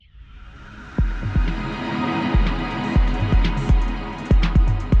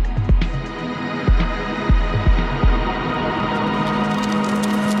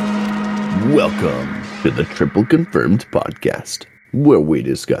Welcome to the Triple Confirmed podcast, where we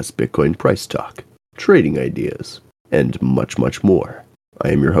discuss Bitcoin price talk, trading ideas, and much, much more. I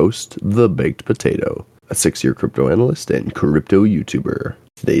am your host, The Baked Potato, a 6-year crypto analyst and crypto YouTuber.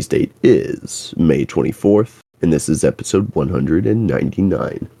 Today's date is May 24th, and this is episode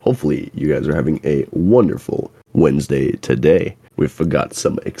 199. Hopefully, you guys are having a wonderful Wednesday today. We've got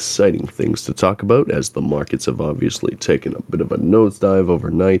some exciting things to talk about as the markets have obviously taken a bit of a nosedive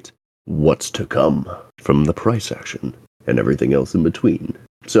overnight. What's to come from the price action and everything else in between.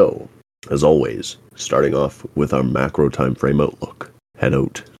 So, as always, starting off with our macro time frame outlook. Head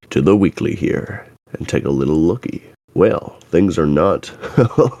out to the weekly here and take a little looky. Well, things are not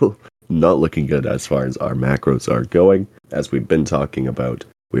looking good as far as our macros are going. As we've been talking about,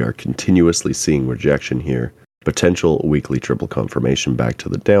 we are continuously seeing rejection here. Potential weekly triple confirmation back to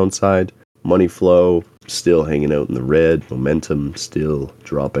the downside. Money flow still hanging out in the red. Momentum still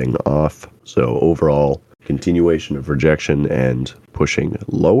dropping off. So overall, continuation of rejection and pushing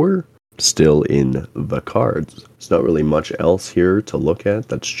lower still in the cards. There's not really much else here to look at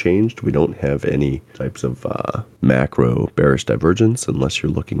that's changed. We don't have any types of macro bearish divergence unless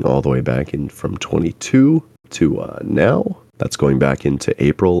you're looking all the way back in from 22 to now. That's going back into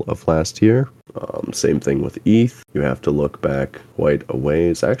April of last year. Same thing with ETH. You have to look back quite a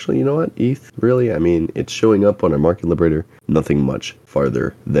ways. Actually, you know what? ETH, really? I mean, it's showing up on our market liberator. Nothing much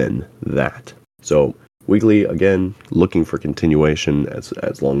farther than that. So, weekly, again, looking for continuation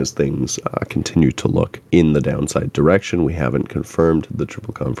as long as things continue to look in the downside direction. We haven't confirmed the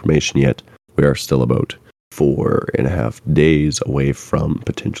triple confirmation yet. We are still about 4.5 days away from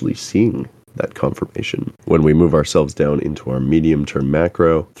potentially seeing that confirmation. When we move ourselves down into our medium-term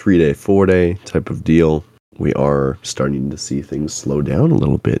macro, 3-day, 4-day type of deal, we are starting to see things slow down a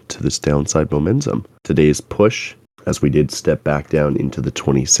little bit to this downside momentum. Today's push, as we did step back down into the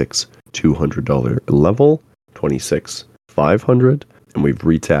 $26,200 level, $26,500, and we've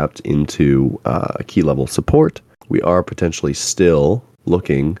retapped into a key level support, we are potentially still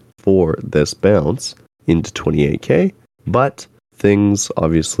looking for this bounce into 28K, but things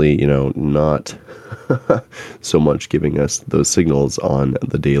obviously, not so much giving us those signals on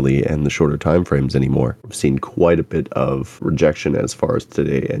the daily and the shorter time frames anymore. We've seen quite a bit of rejection as far as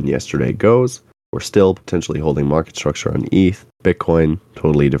today and yesterday goes. We're still potentially holding market structure on ETH. Bitcoin,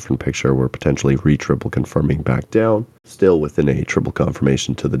 totally different picture. We're potentially triple confirming back down. Still within a triple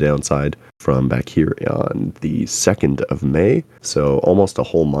confirmation to the downside from back here on the 2nd of May. So almost a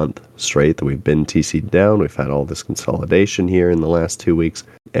whole month straight that we've been TC'd down. We've had all this consolidation here in the last 2 weeks.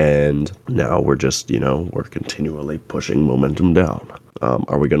 And now we're just, we're continually pushing momentum down.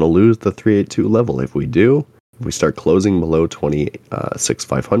 Are we going to lose the 382 level? If we do, if we start closing below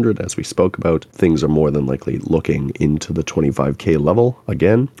 26,500, as we spoke about, things are more than likely looking into the 25K level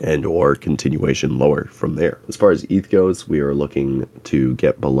again, and or continuation lower from there. As far as ETH goes, we are looking to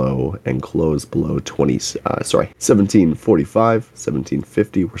get below and close below 1745,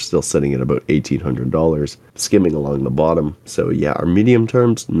 1750. We're still sitting at about $1,800, skimming along the bottom. So yeah, our medium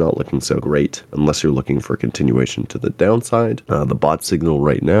terms not looking so great unless you're looking for continuation to the downside. The bot signal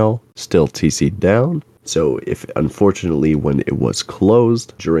right now still TC'd down. So if unfortunately when it was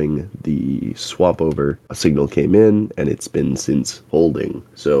closed during the swap over, a signal came in and it's been since holding.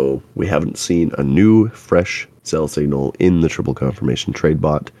 So we haven't seen a new fresh sell signal in the triple confirmation trade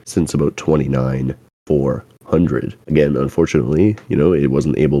bot since about 29,400. Again, unfortunately, it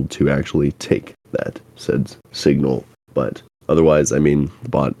wasn't able to actually take that said signal, but otherwise, the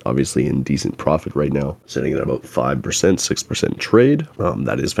bot obviously in decent profit right now, sitting at about 5%, 6% trade.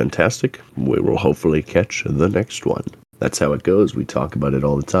 That is fantastic. We will hopefully catch the next one. That's how it goes. We talk about it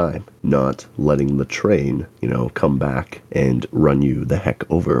all the time. Not letting the train, come back and run you the heck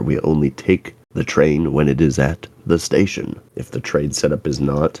over. We only take the train when it is at the station. If the trade setup is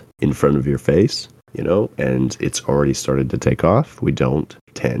not in front of your face, and it's already started to take off, we don't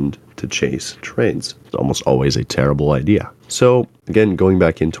tend to chase trades. It's almost always a terrible idea. So again, going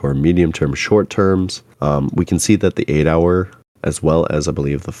back into our medium term, short terms, we can see that the 8-hour as well as I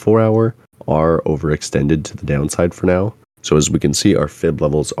believe the 4-hour are overextended to the downside for now. So as we can see, our fib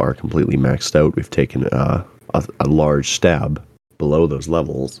levels are completely maxed out. We've taken a large stab below those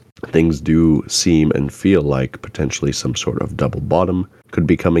levels. Things do seem and feel like potentially some sort of double bottom could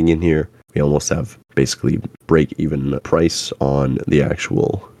be coming in here. We almost have basically break-even price on the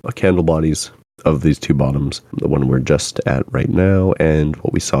actual candle bodies of these two bottoms, the one we're just at right now and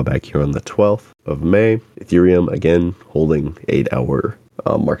what we saw back here on the 12th of May. Ethereum, again, holding 8-hour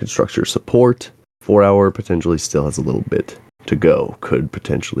market structure support. 4-hour potentially still has a little bit to go, could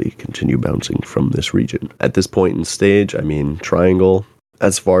potentially continue bouncing from this region. At this point in stage, triangle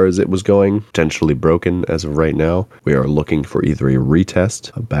as far as it was going, potentially broken as of right now. We are looking for either a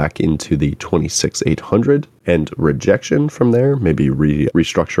retest back into the 26,800 and rejection from there, maybe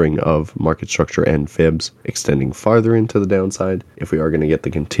restructuring of market structure and fibs, extending farther into the downside. If we are going to get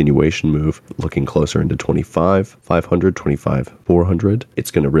the continuation move, looking closer into 25,500, 25,400, it's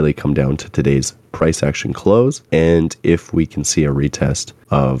going to really come down to today's price action close. And if we can see a retest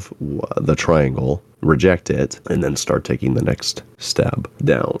of the triangle, reject it, and then start taking the next step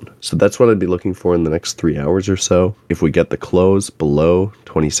down. So that's what I'd be looking for in the next 3 hours or so. If we get the close below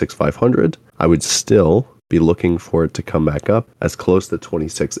 26,500, I would still be looking for it to come back up as close to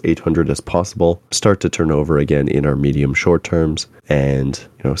 26,800 as possible, start to turn over again in our medium short terms, and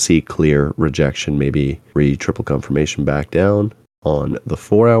see clear rejection, maybe triple confirmation back down on the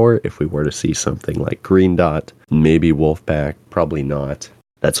 4 hour. If we were to see something like green dot, maybe wolf pack, probably not,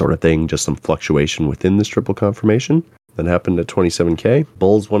 that sort of thing, just some fluctuation within this triple confirmation that happened at 27K.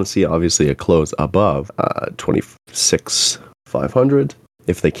 Bulls want to see obviously a close above 26,500.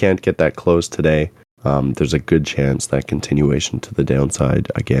 If they can't get that close today, there's a good chance that continuation to the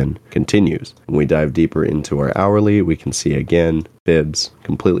downside again continues. When we dive deeper into our hourly, we can see again fibs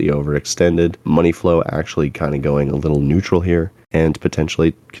completely overextended, money flow actually kind of going a little neutral here, and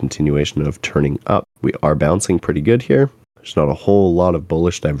potentially continuation of turning up. We are bouncing pretty good here. There's not a whole lot of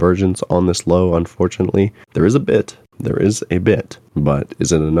bullish divergence on this low, unfortunately. There is a bit, but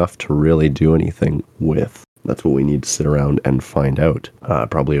is it enough to really do anything with? That's what we need to sit around and find out,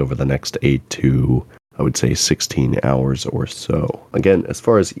 probably over the next 8 to, I would say, 16 hours or so. Again, as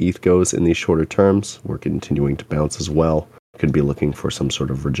far as ETH goes in these shorter terms, we're continuing to bounce as well. Could be looking for some sort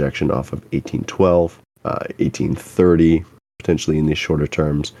of rejection off of 1812, 1830, potentially in these shorter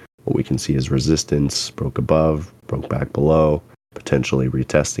terms. What we can see is resistance, broke above, broke back below, potentially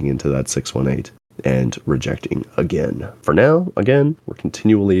retesting into that 618 and rejecting again. For now, again, we're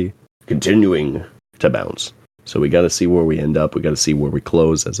continuing to bounce. So we got to see where we end up. We got to see where we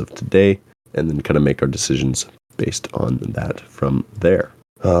close as of today, and then kind of make our decisions based on that from there.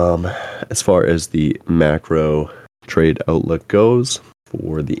 As far as the macro trade outlook goes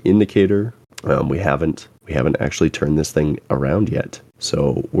for the indicator, we haven't actually turned this thing around yet.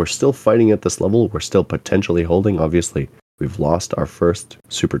 So we're still fighting at this level. We're still potentially holding. Obviously, we've lost our first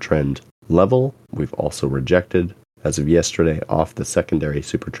super trend level. We've also rejected, as of yesterday, off the secondary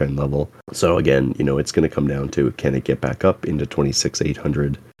super trend level. So again, it's going to come down to, can it get back up into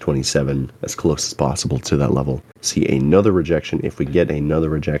 26,800, 27, as close as possible to that level? See another rejection. If we get another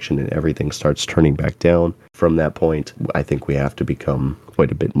rejection and everything starts turning back down from that point, I think we have to become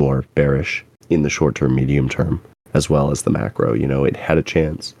quite a bit more bearish in the short term, medium term, as well as the macro. It had a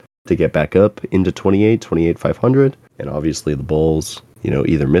chance to get back up into 28,500, and obviously the bulls,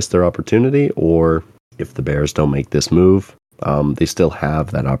 either missed their opportunity, or if the bears don't make this move, they still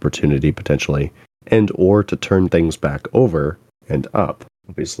have that opportunity potentially, and or to turn things back over and up.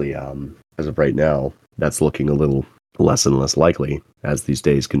 Obviously, as of right now, that's looking a little less and less likely as these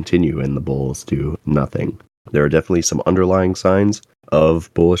days continue and the bulls do nothing. There are definitely some underlying signs of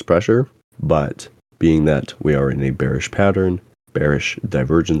bullish pressure, but being that we are in a bearish pattern, bearish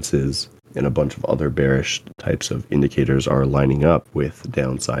divergences, and a bunch of other bearish types of indicators are lining up with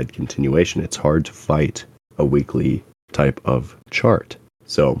downside continuation, it's hard to fight a weekly type of chart.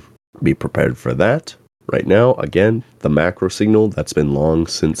 So be prepared for that. Right now, again, the macro signal that's been long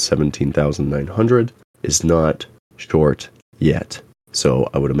since 17,900 is not short yet. So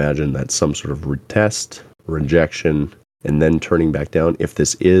I would imagine that some sort of retest, rejection, and then turning back down. If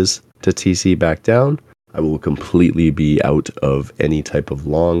this is to TC back down, I will completely be out of any type of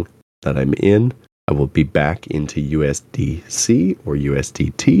long that I'm in. I will be back into USDC or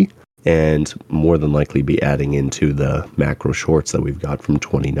USDT, and more than likely be adding into the macro shorts that we've got from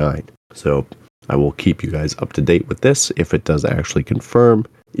 29. So I will keep you guys up to date with this. If it does actually confirm,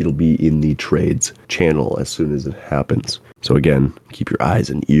 it'll be in the trades channel as soon as it happens. So again, keep your eyes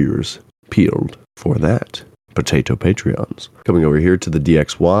and ears peeled for that. Potato Patreons. Coming over here to the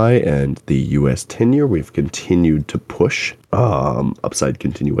DXY and the US 10-year, we've continued to push upside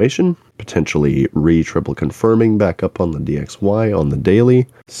continuation, potentially triple confirming back up on the DXY on the daily.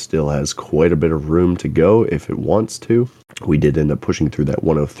 Still has quite a bit of room to go if it wants to. We did end up pushing through that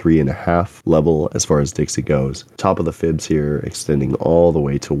 103.5 level as far as Dixie goes. Top of the fibs here extending all the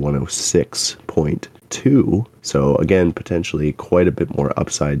way to 106.2. So again, potentially quite a bit more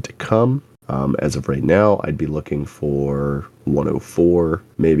upside to come. As of right now, I'd be looking for 104,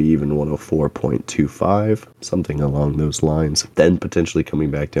 maybe even 104.25, something along those lines. Then potentially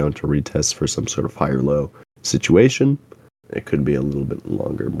coming back down to retest for some sort of higher low situation. It could be a little bit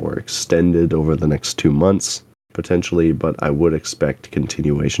longer, more extended over the next 2 months. potentially, but I would expect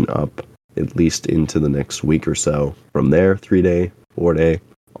continuation up at least into the next week or so. From there, 3-day, 4-day,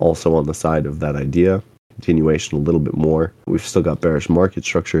 also on the side of that idea. Continuation a little bit more. We've still got bearish market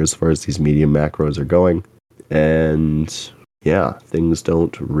structure as far as these medium macros are going. And yeah, things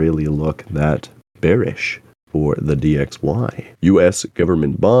don't really look that bearish for the DXY. US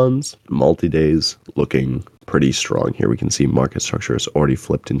government bonds, multi-days looking pretty strong here. We can see market structure has already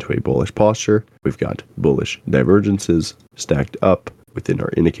flipped into a bullish posture. We've got bullish divergences stacked up within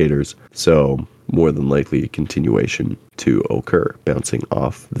our indicators. So more than likely a continuation to occur, bouncing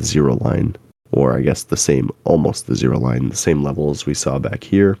off the zero line, or I guess almost the zero line, the same level as we saw back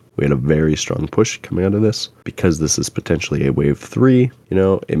here. We had a very strong push coming out of this. Because this is potentially a wave 3,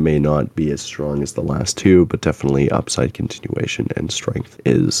 it may not be as strong as the last two, but definitely upside continuation and strength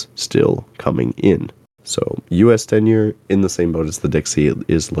is still coming in. So US 10-year in the same boat as the DXY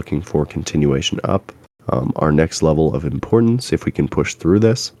is looking for continuation up. Our next level of importance, if we can push through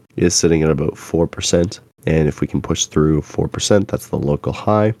this, is sitting at about 4%. And if we can push through 4%, that's the local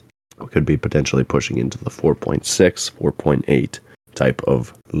high. We could be potentially pushing into the 4.6, 4.8 type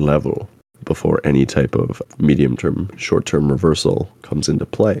of level before any type of medium-term, short-term reversal comes into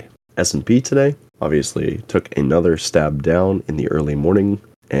play. S&P today obviously took another stab down in the early morning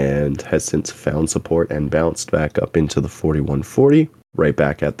and has since found support and bounced back up into the 4140, right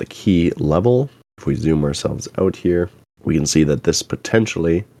back at the key level. If we zoom ourselves out here, we can see that this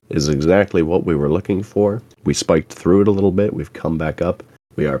potentially is exactly what we were looking for. We spiked through it a little bit. We've come back up.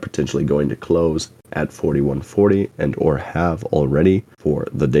 We are potentially going to close at 4140 and or have already for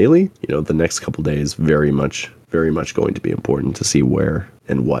the daily. The next couple days, very much going to be important to see where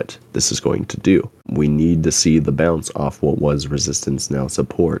and what this is going to do. We need to see the bounce off what was resistance, now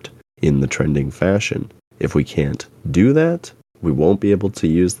support in the trending fashion. If we can't do that, we won't be able to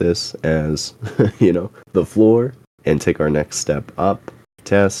use this as, the floor and take our next step up,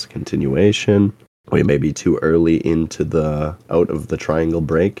 test, continuation. We may be too early out of the triangle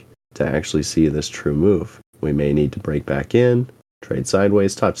break to actually see this true move. We may need to break back in, trade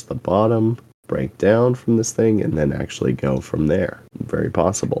sideways, touch the bottom, break down from this thing, and then actually go from there. Very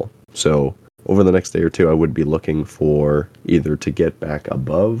possible. So over the next day or two, I would be looking for either to get back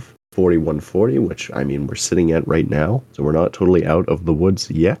above 4140, which we're sitting at right now. So we're not totally out of the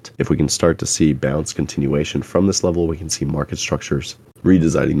woods yet. If we can start to see bounce continuation from this level, we can see market structures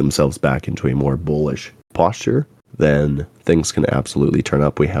redesigning themselves back into a more bullish posture, then things can absolutely turn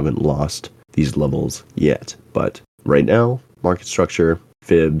up. We haven't lost these levels yet. But right now, market structure,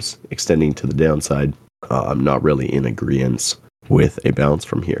 fibs, extending to the downside, I'm not really in agreement with a bounce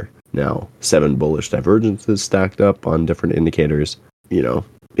from here. Now, 7 bullish divergences stacked up on different indicators,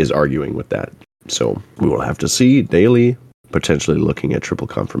 is arguing with that. So we will have to see daily, potentially looking at triple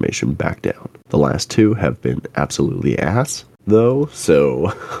confirmation back down. The last two have been absolutely ass, though.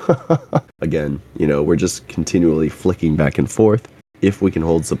 So again, we're just continually flicking back and forth. If we can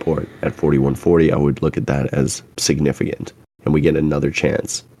hold support at 4140, I would look at that as significant. And we get another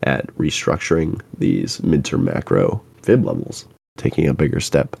chance at restructuring these midterm macro fib levels, taking a bigger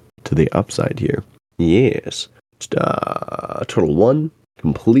step to the upside here. Yes. Total 1.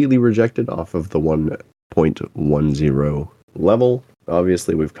 Completely rejected off of the 1.10 level.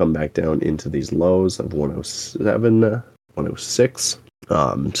 Obviously, we've come back down into these lows of 107, 106.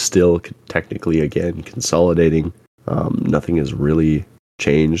 Still technically, again, consolidating. Nothing has really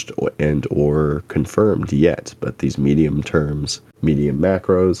changed or confirmed yet, but these medium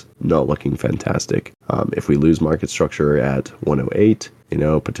macros, not looking fantastic. If we lose market structure at 108,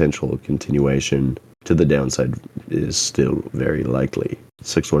 potential continuation to the downside is still very likely.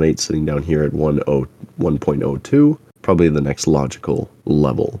 618 sitting down here at 1.02, probably the next logical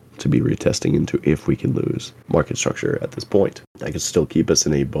level to be retesting into if we can lose market structure at this point. That could still keep us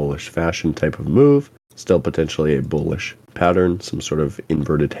in a bullish fashion type of move, still potentially a bullish pattern, some sort of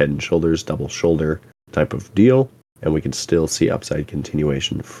inverted head and shoulders, double shoulder type of deal, and we can still see upside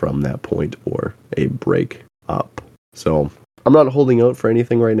continuation from that point or a break up. So I'm not holding out for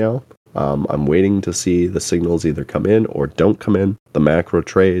anything right now. I'm waiting to see the signals either come in or don't come in. The macro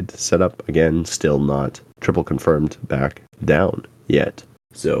trade setup, again, still not triple confirmed back down yet.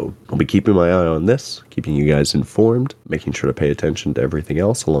 So I'll be keeping my eye on this, keeping you guys informed, making sure to pay attention to everything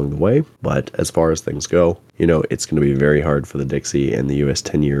else along the way. But as far as things go, it's going to be very hard for the DXY and the US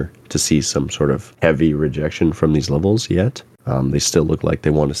 10-year to see some sort of heavy rejection from these levels yet. They still look like they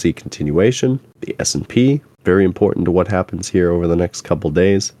want to see continuation. The S&P, very important to what happens here over the next couple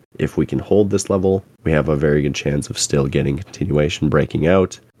days. If we can hold this level, we have a very good chance of still getting continuation, breaking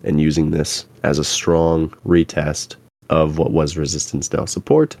out, and using this as a strong retest of what was resistance, now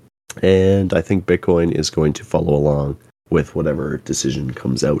support. And I think Bitcoin is going to follow along with whatever decision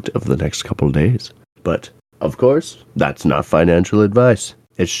comes out of the next couple of days. But, of course, that's not financial advice.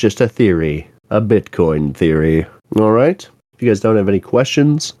 It's just a theory. A Bitcoin theory. All right? If you guys don't have any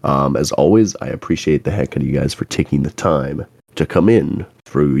questions, as always, I appreciate the heck out of you guys for taking the time to come in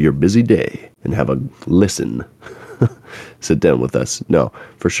through your busy day and have a listen. Sit down with us. No,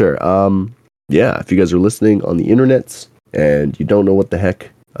 for sure. Yeah, if you guys are listening on the internets and you don't know what the heck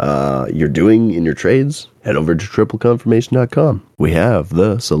you're doing in your trades, head over to tripleconfirmation.com. We have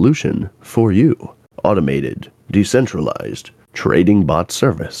the solution for you. Automated, decentralized trading bot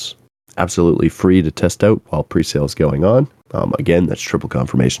service. Absolutely free to test out while pre-sale's going on. Again, that's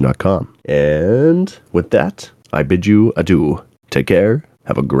tripleconfirmation.com. And with that, I bid you adieu. Take care.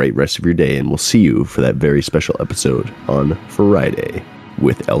 Have a great rest of your day, and we'll see you for that very special episode on Friday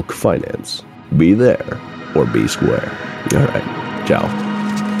with Elk Finance. Be there or be square. All right. Ciao.